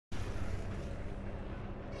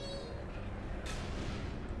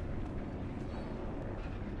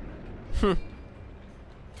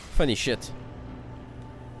Funny shit.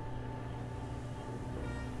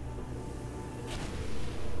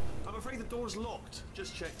 I'm afraid the door's locked.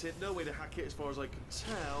 Just checked it. No way to hack it as far as I can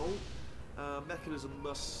tell. Mechanism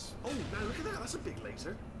must... Oh, now look at that. That's a big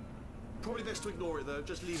laser. Probably best to ignore it though.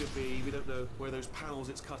 Just leave it be. We don't know where those panels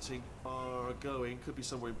it's cutting are going. Could be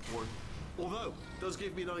somewhere important. Although, it does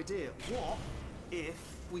give me an idea. What if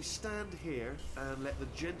we stand here and let the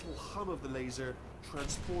gentle hum of the laser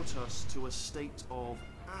transport us to a state of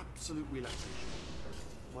absolute relaxation?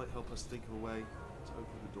 Might help us think of a way to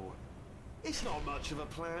open the door. It's not much of a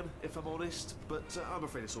plan, if I'm honest, but I'm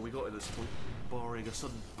afraid it's all we got at this point, barring a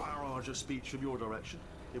sudden barrage of speech from your direction.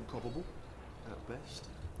 Improbable, at best.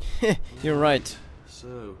 You're right.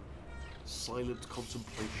 So, silent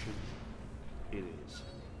contemplation it is.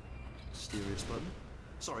 Mysterious button.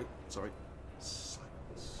 Sorry. Silence.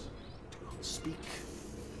 Do not speak.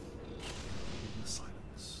 In the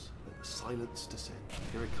silence. Let the silence descend.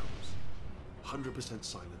 Here it comes. 100%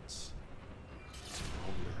 silence.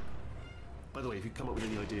 Oh, yeah. By the way, if you come up with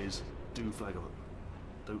any ideas, do flag them up.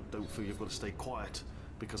 Don't feel you've got to stay quiet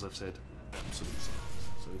because I've said absolute silence.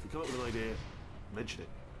 So if you come up with an idea, mention it.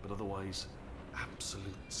 But otherwise,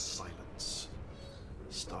 absolute silence.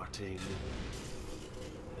 Starting now.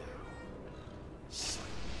 Silence.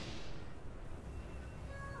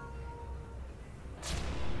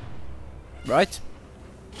 Right?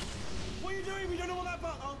 What are you doing? We don't know what that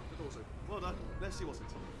button. Oh, also, well done. Let's see what's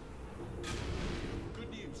inside. Good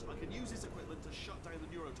news. I can use this equipment to shut down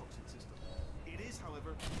the neurotoxin system. It is,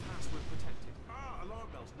 however, password protected. Alarm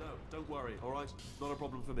bells. No, don't worry. All right, not a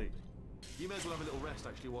problem for me. You may as well have a little rest,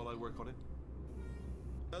 actually, while I work on it.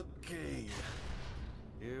 Okay.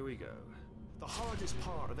 Here we go. The hardest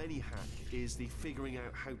part of any hack is the figuring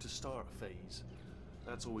out how to start phase.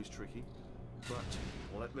 That's always tricky.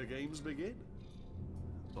 But let the games begin.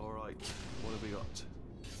 Alright, what have we got?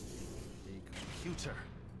 A computer.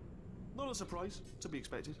 Not a surprise, to be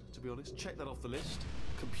expected, to be honest. Check that off the list.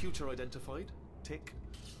 Computer identified. Tick.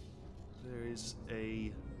 There is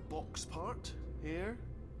a box part here.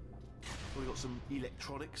 We've got some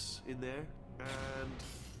electronics in there. And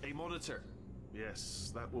a monitor.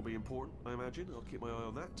 Yes, that will be important, I imagine. I'll keep my eye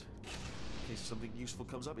on that. In case something useful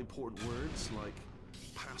comes up. Important words like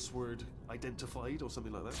password identified or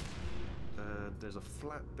something like that. And there's a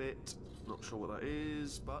flat bit. Not sure what that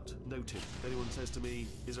is, but noted. If anyone says to me,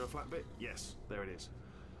 is there a flat bit? Yes, there it is.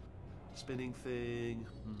 Spinning thing.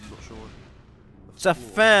 Not sure. It's a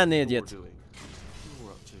fan, idiot. Doing. What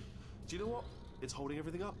we're up to. Do you know what? It's holding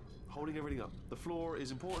everything up. Holding everything up. The floor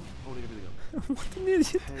is important. Holding everything up. What an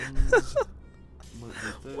idiot. Pens.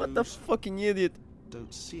 What the fucking idiot.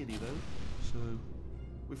 Don't see any though. So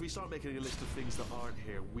if we start making a list of things that aren't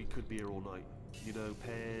here, we could be here all night. You know,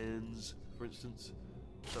 pens, for instance.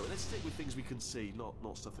 So let's stick with things we can see, not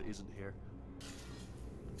stuff that isn't here.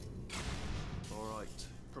 Alright.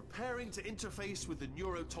 Preparing to interface with the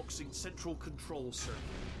neurotoxin central control circuit.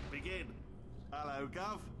 Begin. Hello,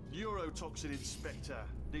 Gov. Neurotoxin Inspector.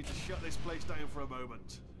 Need to shut this place down for a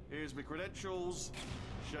moment. Here's my credentials.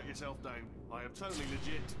 Shut yourself down. I am totally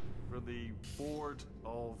legit from the Board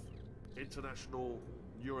of International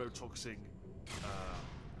Neurotoxin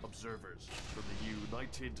Observers from the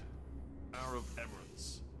United Arab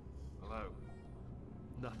Emirates. Hello.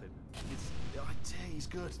 Nothing. I tell you, he's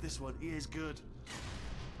good. This one, he is good.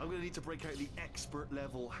 I'm going to need to break out the expert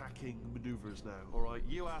level hacking maneuvers now. All right,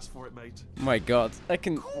 you asked for it, mate. My God, I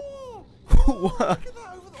can. Cool. What? Look at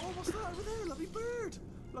that over there. Oh, what's that over there? Lovely bird.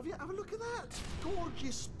 Love you. Have a look at that.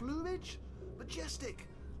 Gorgeous plumage. Majestic.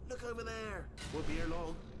 Look over there. Won't be here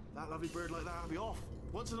long. That lovely bird like that will be off.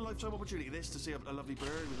 Once in a lifetime opportunity this to see a lovely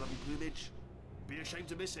bird with lovely plumage. Be a shame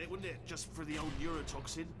to miss it, wouldn't it? Just for the old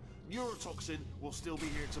neurotoxin. Neurotoxin will still be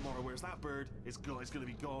here tomorrow, whereas that bird is going to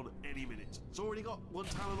be gone any minute. It's already got one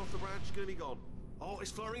talon off the branch, it's going to be gone. Oh,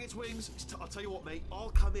 it's fluttering its wings. I'll tell you what, mate.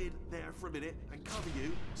 I'll come in there for a minute and cover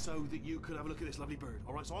you so that you can have a look at this lovely bird.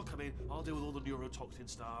 All right, so I'll come in. I'll deal with all the neurotoxin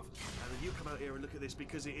stuff, and then you come out here and look at this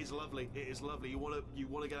because it is lovely. It is lovely. You want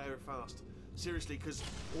to get out here fast. Seriously, because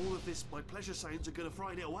all of this, my pleasure sounds are going to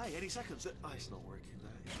frighten it away any second. So, it's not working.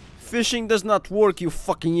 Fishing does not work, you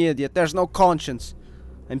fucking idiot. There's no conscience.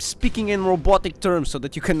 I'm speaking in robotic terms so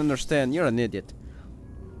that you can understand. You're an idiot.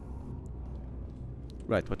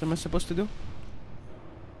 Right, what am I supposed to do?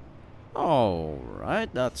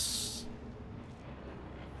 Alright, that's...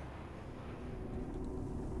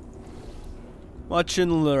 watch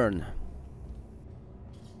and learn.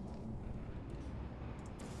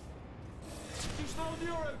 You smell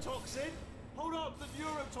neurotoxin? Hold on, the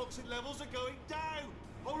neurotoxin levels are going down.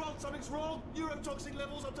 Hold on, something's wrong. Neurotoxin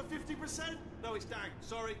levels up to 50%. No, it's down.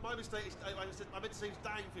 Sorry, my mistake. I meant to say it's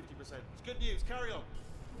down 50%. It's good news. Carry on.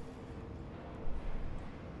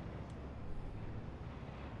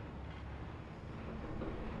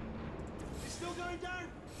 It's still going down.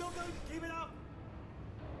 Still going. Keep it up.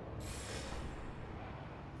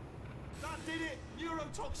 That did it.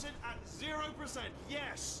 Neurotoxin at 0%.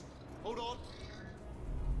 Yes. Hold on.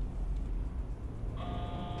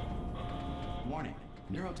 Warning.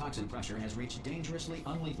 Neurotoxin pressure has reached dangerously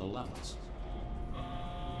unlethal levels.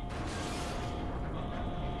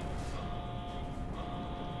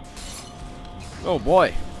 Oh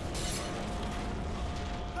boy.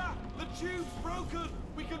 Ah, the tube's broken.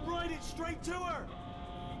 We can ride it straight to her.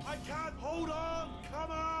 I can't. Hold on.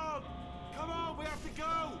 Come on. Come on. We have to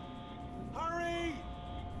go. Hurry.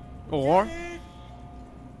 Or Get in.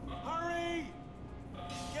 Hurry.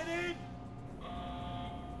 Get in.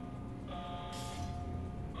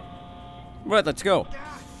 right, let's go.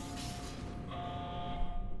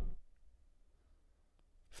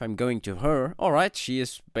 If I'm going to her, alright, she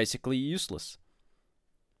is basically useless.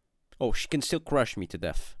 Oh, she can still crush me to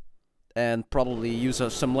death. And probably use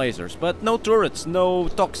some lasers, but no turrets, no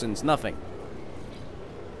toxins, nothing.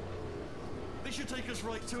 This should take us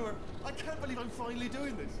right to her. I can't believe I'm finally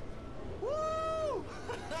doing this. Woo!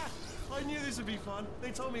 I knew this would be fun.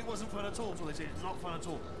 They told me it wasn't fun at all, so they said it's not fun at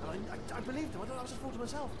all. And I believed them. I was a fool to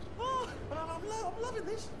myself. Oh, but I'm loving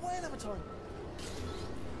this. Whale of a time.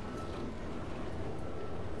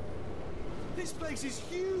 This place is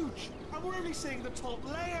huge, and we're only seeing the top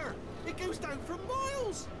layer. It goes down for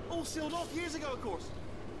miles. All sealed off years ago, of course.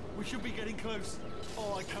 We should be getting close.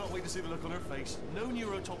 Oh, I can't wait to see the look on her face. No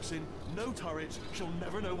neurotoxin, no turrets. She'll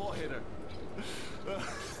never know what hit her.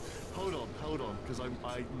 Hold on, because I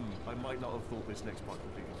might not have thought this next part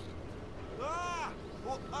completely. Ah!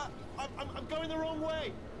 Well, I'm going the wrong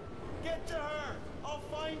way. Get to her. I'll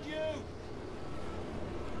find you.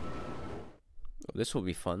 Oh, this will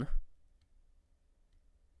be fun.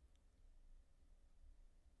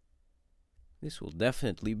 This will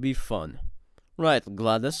definitely be fun. Right,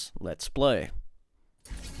 GLaDOS, let's play.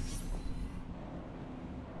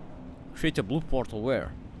 Create a blue portal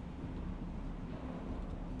where?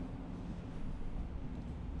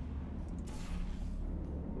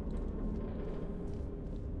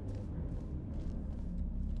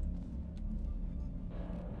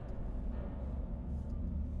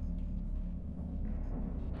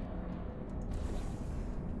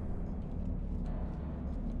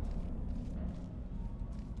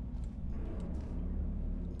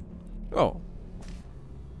 Oh.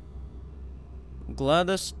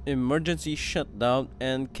 GLaDOS emergency shutdown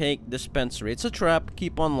and cake dispensary. It's a trap.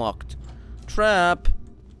 Keep unlocked. Trap.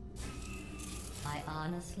 I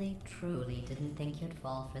honestly, truly didn't think you'd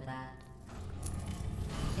fall for that.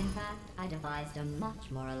 In fact, I devised a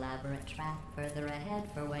much more elaborate trap further ahead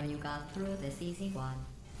for when you got through this easy one.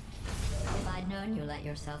 If I'd known you let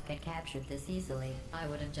yourself get captured this easily, I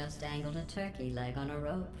would have just dangled a turkey leg on a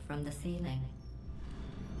rope from the ceiling.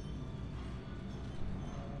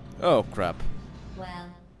 Oh, crap. Well,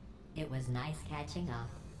 it was nice catching up.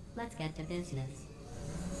 Let's get to business.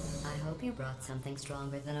 I hope you brought something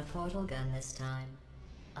stronger than a portal gun this time.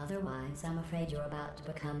 Otherwise, I'm afraid you're about to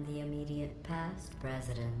become the immediate past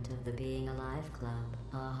president of the Being Alive Club.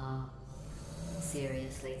 Uh-huh.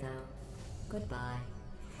 Seriously, though. Goodbye.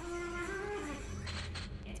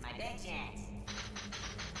 It's my big chance.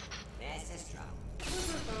 This is trouble.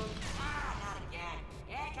 Ah, not again.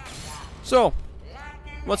 Here comes trouble. So,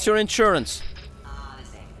 what's your insurance? Oh, the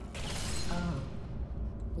same. Oh,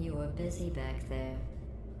 you were busy back there.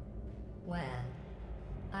 Well,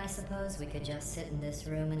 I suppose we could just sit in this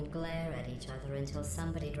room and glare at each other until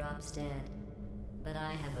somebody drops dead. But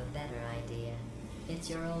I have a better idea. It's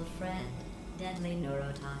your old friend, deadly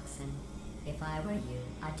neurotoxin. If I were you,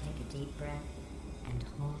 I'd take a deep breath and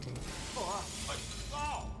hold it.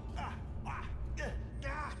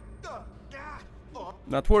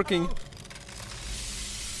 Not working.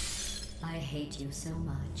 I hate you so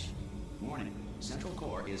much. Warning. Central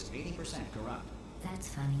core is 80% corrupt. That's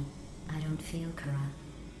funny. I don't feel corrupt.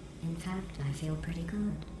 In fact, I feel pretty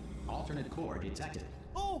good. Alternate core detected.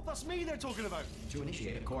 Oh, that's me they're talking about. To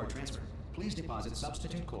initiate a core transfer, please deposit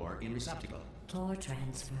substitute core in receptacle. Core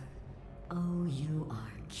transfer. Oh, you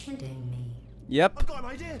are kidding me. Yep. I've got an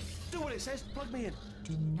idea. Do what it says. Plug me in.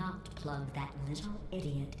 Do not plug that little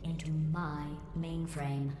idiot into my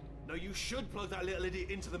mainframe. No, you should plug that little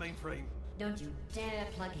idiot into the mainframe. Don't you dare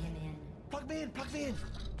plug him in. Plug me in. Plug me in.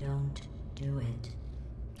 Don't do it.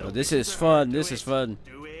 Oh, this is fun. This is fun.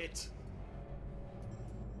 Do it.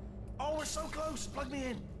 Oh, we're so close. Plug me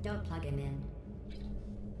in. Don't plug him in.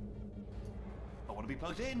 be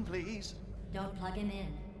plugged in, please. Don't plug him in.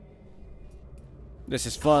 This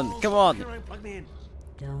is fun. Oh, Come stop on. fucking around, plug me in.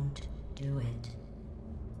 Don't do it.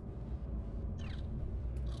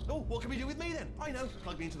 Oh, what can we do with me then? I know.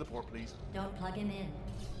 Plug me into the port, please. Don't plug him in.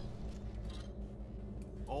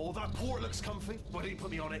 Oh, that port looks comfy. Why don't you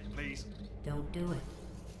put me on it, please? Don't do it.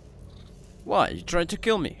 Why? You tried to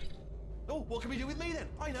kill me. Oh, what can we do with me then?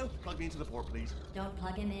 I know. Plug me into the port, please. Don't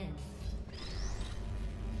plug him in.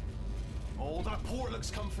 Oh, that port looks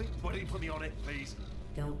comfy. Why don't you put me on it, please?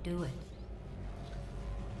 Don't do it.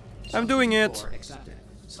 I'm doing it. Core accepted.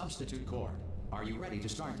 Substitute core. Are you ready to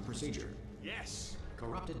start the procedure? Yes.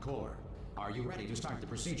 Corrupted core. Are you ready to start the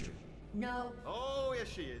procedure? No. Oh, yes,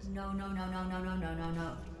 she is. No, no, no, no, no, no, no, no,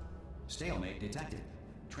 no. Stalemate detected.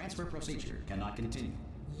 Transfer procedure cannot continue.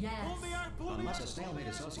 Yes. Pull me out, pull me Unless out. a stalemate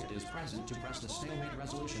associate is present to press the stalemate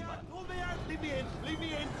resolution button. Pull me out. Leave me in. Leave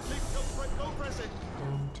me in. Don't press it.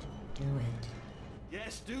 Don't do it.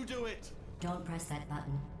 Yes, do it. Don't press that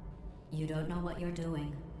button. You don't know what you're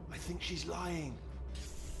doing. I think she's lying.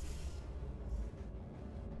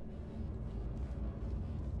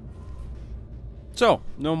 So,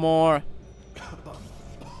 no more.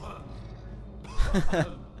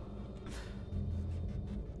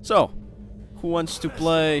 So, who wants to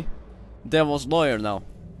play Devil's Lawyer now?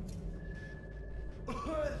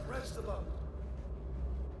 Press the button.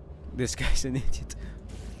 This guy's an idiot.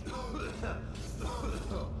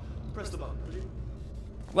 Press the button, will you?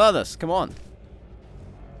 GLaDOS, come on.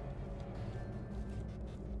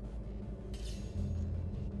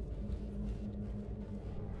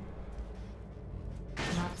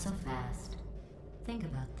 Not so fast. Think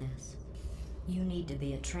about this. You need to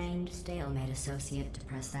be a trained stalemate associate to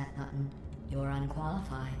press that button. You're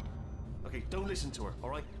unqualified. Okay, don't listen to her,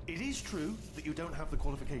 alright? It is true that you don't have the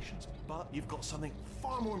qualifications, but you've got something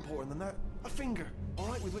far more important than that. A finger,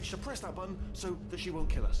 alright, with which to press that button so that she won't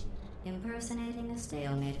kill us. Impersonating a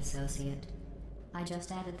stalemate associate. I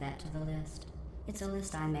just added that to the list. It's a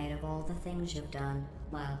list I made of all the things you've done.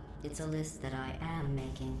 Well, it's a list that I am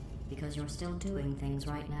making, because you're still doing things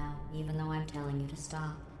right now, even though I'm telling you to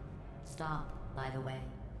stop. Stop, by the way.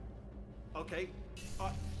 Okay,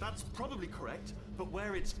 that's probably correct, but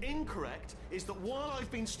where it's incorrect is that while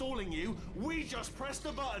I've been stalling you, we just pressed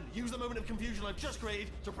the button. Use the moment of confusion I've just created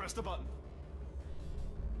to press the button.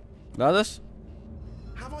 GLaDOS?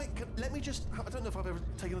 Have I, let me just, I don't know if I've ever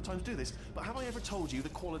taken the time to do this, but have I ever told you the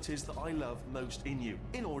qualities that I love most in you?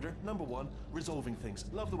 In order, number one, resolving things.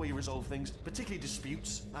 Love the way you resolve things, particularly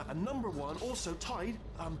disputes. And number one, also tied,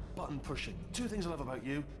 button pushing. Two things I love about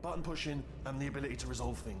you, button pushing and the ability to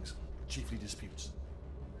resolve things, chiefly disputes.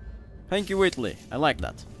 Thank you, Whitley. I like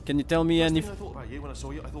that. Can you tell me First any... thing I thought about you when I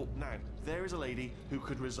saw you, I thought, now, there is a lady who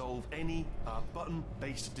could resolve any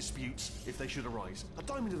button-based disputes if they should arise. A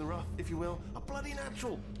diamond in the rough, if you will, a bloody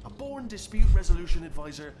natural, a born dispute resolution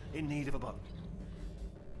advisor in need of a button.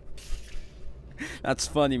 That's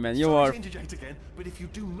funny, man. You Sorry are... to interject again, but if you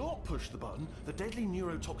do not push the button, the deadly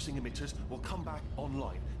neurotoxin emitters will come back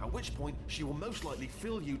online, at which point she will most likely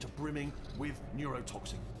fill you to brimming with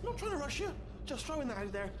neurotoxin. Not trying to rush you, just throwing that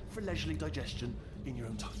out there for leisurely digestion in your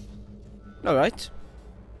own time. Alright.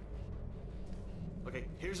 Okay,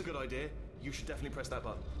 here's a good idea. You should definitely press that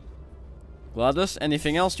button. GLaDOS,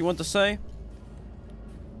 anything else you want to say?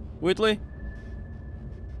 Whitley?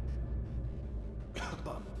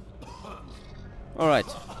 Button. Alright.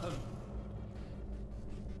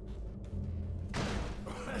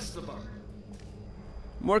 Press the button.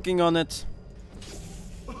 I'm working on it.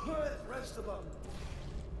 Press the button.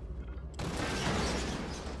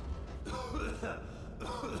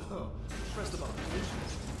 Press the button.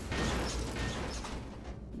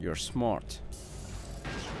 You're smart.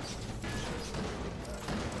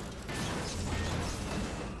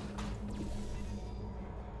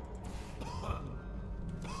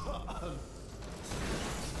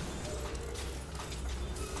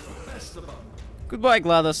 Press the button. Goodbye,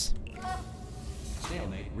 GLaDOS.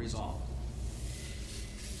 Stalemate resolved.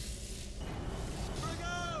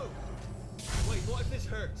 Go! Wait, what if this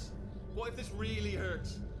hurts? What if this really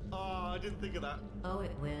hurts? Ah, I didn't think of that. Oh,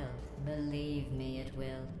 it will. Believe me, it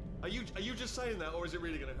will. Are you just saying that, or is it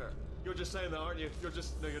really gonna hurt? You're just saying that, aren't you? You're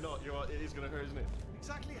just, no, you're not. It is gonna hurt, isn't it?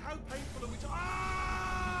 Exactly how painful are we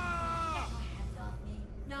ah! Hands off me.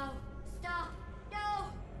 No. Stop.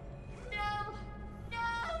 No. No. No. No.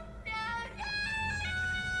 No.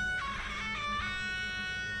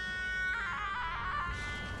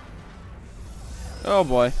 Oh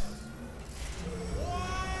boy.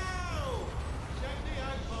 Wow! Check me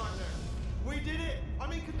out, partner. We did it.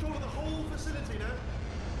 I'm in control of the whole facility now.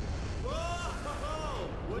 Whoa!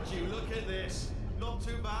 Would you look at this? Not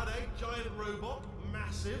too bad, eh? Giant robot,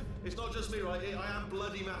 massive. It's not just me, right? I am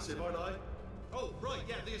bloody massive, aren't I? Oh, right,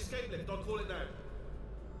 yeah, the escape lift. I'll call it now.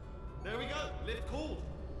 There we go. Lift called.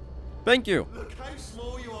 Thank you. Look how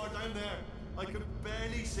small you are down there. I can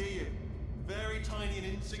barely see you. Very tiny and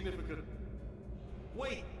insignificant.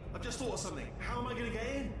 Wait, I've just thought of something. How am I going to get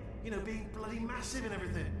in? You know, being bloody massive and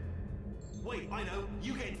everything. Wait, I know.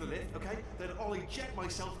 You get into the lift, okay? Then I'll eject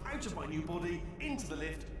myself out of my new body into the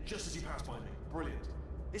lift just as you pass by me. Brilliant.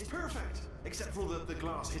 It's perfect, except for all the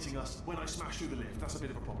glass hitting us when I smash through the lift. That's a bit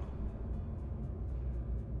of a problem.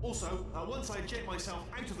 Also, once I eject myself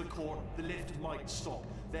out of the core, the lift might stop.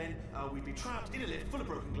 Then we'd be trapped in a lift full of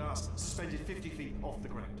broken glass, suspended 50 feet off the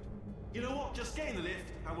ground. You know what? Just get in the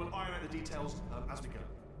lift and we'll iron out the details as we go.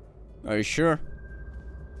 Are you sure?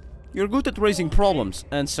 You're good at raising problems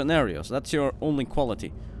and scenarios. That's your only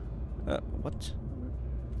quality. What?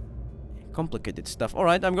 Complicated stuff.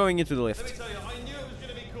 Alright, I'm going into the Let me lift. tell you, I knew it was going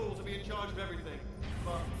to be cool to be in charge of everything.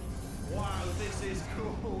 But, wow, this is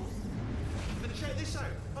cool. But check this out.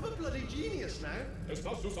 I'm a bloody genius now.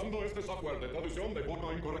 Estás usando este software de traducción de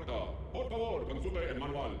forma incorrecta. Por favor, consulte el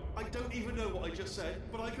manual. I don't even know what I just said,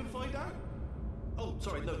 but I can find out. Oh,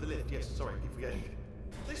 sorry, no, the lift. Yes, sorry, I keep forgetting.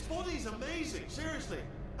 This body's amazing, seriously.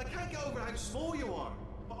 I can't get over how small you are,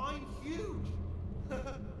 but I'm huge.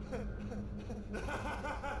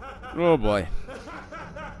 Oh boy.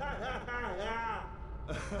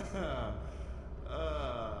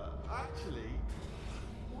 Actually,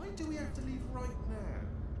 why do we have to leave right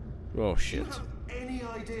now? Oh Do shit. you have any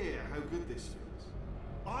idea how good this feels?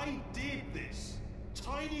 I did this.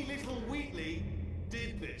 Tiny little Wheatley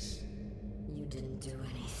did this. You didn't do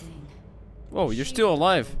anything. Oh, you're still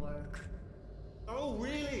alive. Work. Oh,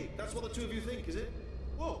 really? That's what the two of you think, is it?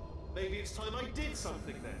 Well, maybe it's time I did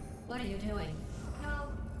something then. What are you doing?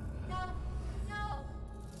 No, no, no.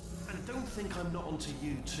 And don't think I'm not onto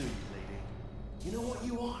you too, lady. You know what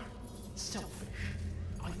you are? Selfish.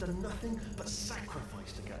 I've done nothing but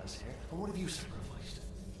sacrifice to get us here. And what have you sacrificed?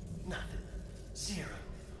 Nothing. Zero.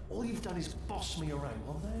 All you've done is boss me around.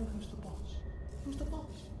 Well, now who's the boss? Who's the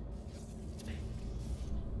boss? It's me.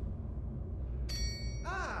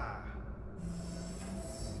 Ah!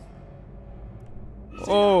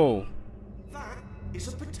 Oh. That is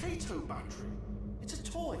a potato battery. It's a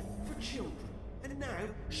toy for children. And now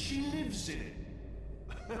she lives in it.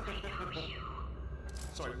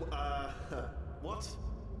 Sorry, what?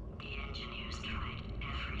 The engineers tried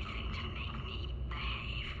everything to make me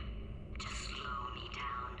behave, to slow me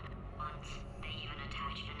down. Once, they even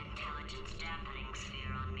attached an intelligence dampening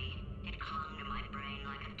sphere on me. It clung to my brain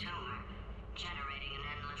like a tumor, generating an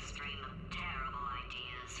endless stream of terrible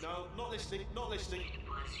ideas. No, not listening, not listening. It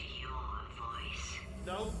was your voice.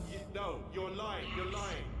 No, you're lying, you're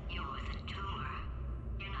lying. You're the tumor.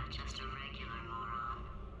 You're not just a regular moron.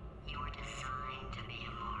 You're designed to be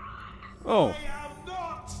a moron. Oh. I am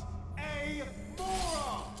not a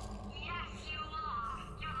moron! Yes, you are.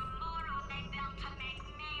 You're a moron they built to make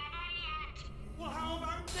me an idiot. Well, how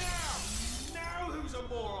about now? Now who's a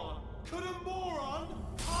moron? Could a moron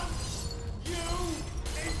punch you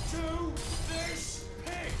into this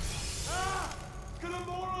pit? Ah! Could a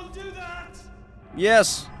moron do that?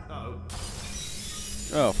 Yes. Oh.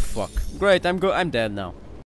 Oh fuck. Great, I'm dead now.